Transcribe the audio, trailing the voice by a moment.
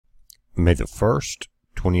May the 1st,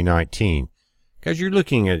 2019. Guys, you're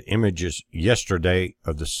looking at images yesterday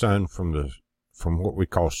of the sun from what we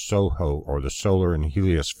call SOHO, or the Solar and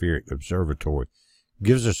Heliospheric Observatory.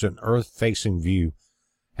 Gives us an Earth-facing view.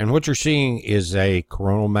 And what you're seeing is a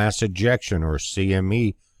coronal mass ejection, or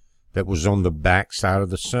CME, that was on the back side of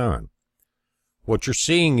the sun. What you're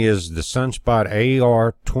seeing is the sunspot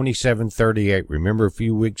AR 2738. Remember a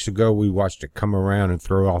few weeks ago we watched it come around and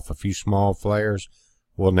throw off a few small flares?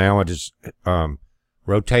 Well, now it is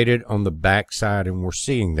rotated on the back side, and we're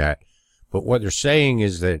seeing that. But what they're saying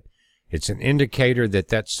is that it's an indicator that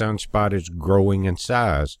that sunspot is growing in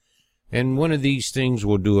size. And one of these things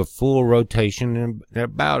will do a full rotation in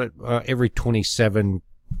about every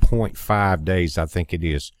 27.5 days, I think it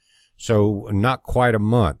is. So not quite a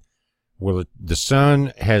month. Well, the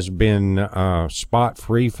sun has been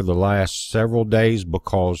spot-free for the last several days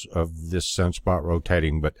because of this sunspot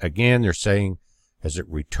rotating. But again, they're saying as it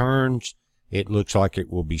returns, it looks like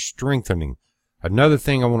it will be strengthening. Another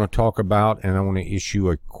thing I want to talk about, and I want to issue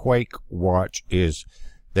a Quake watch, is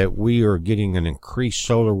that we are getting an increased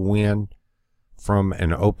solar wind from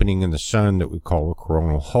an opening in the sun that we call a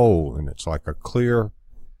coronal hole. And it's like a clear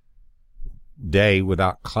day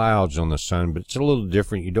without clouds on the sun, but it's a little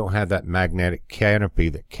different. You don't have that magnetic canopy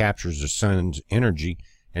that captures the sun's energy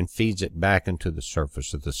and feeds it back into the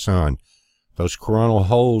surface of the sun. Those coronal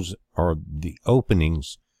holes, or the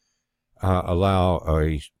openings, allow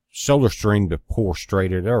a solar stream to pour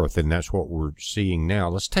straight at Earth, and that's what we're seeing now.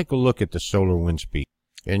 Let's take a look at the solar wind speed.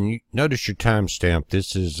 And you notice your timestamp.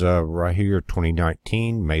 This is right here,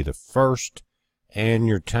 2019, May the 1st, and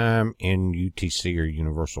your time in UTC, or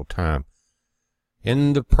Universal Time.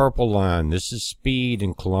 In the purple line, this is speed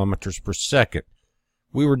in kilometers per second.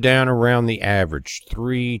 We were down around the average,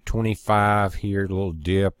 325 here, a little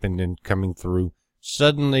dip, and then coming through.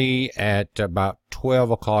 Suddenly, at about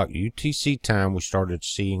 12 o'clock UTC time, we started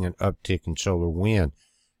seeing an uptick in solar wind.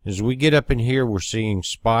 As we get up in here, we're seeing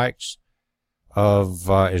spikes of,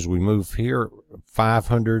 as we move here,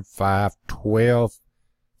 500, 512,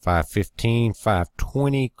 515,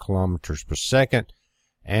 520 kilometers per second.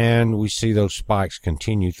 And we see those spikes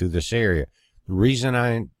continue through this area. The reason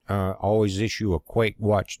I always issue a Quake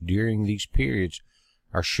watch during these periods,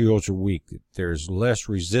 our shields are weak. There's less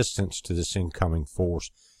resistance to this incoming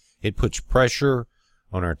force. It puts pressure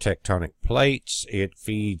on our tectonic plates. It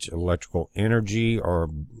feeds electrical energy, or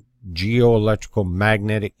geoelectrical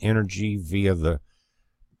magnetic energy, via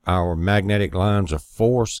our magnetic lines of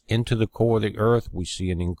force into the core of the Earth. We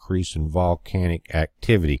see an increase in volcanic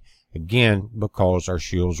activity. Again, because our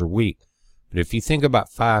shields are weak. But if you think about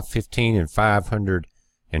 515 and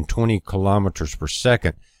 520 kilometers per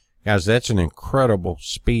second, guys, that's an incredible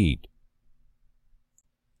speed.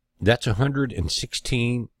 That's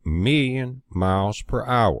 116 million miles per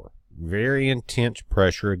hour. Very intense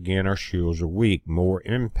pressure. Again, our shields are weak. More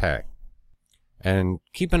impact. And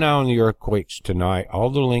keep an eye on the earthquakes tonight. All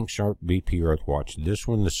the links are BP Earthwatch. This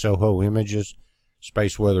one, the SOHO images,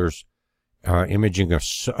 Space Weather's imaging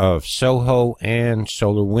of SOHO and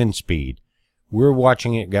solar wind speed. We're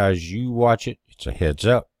watching it, guys. You watch it. It's a heads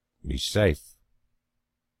up. Be safe.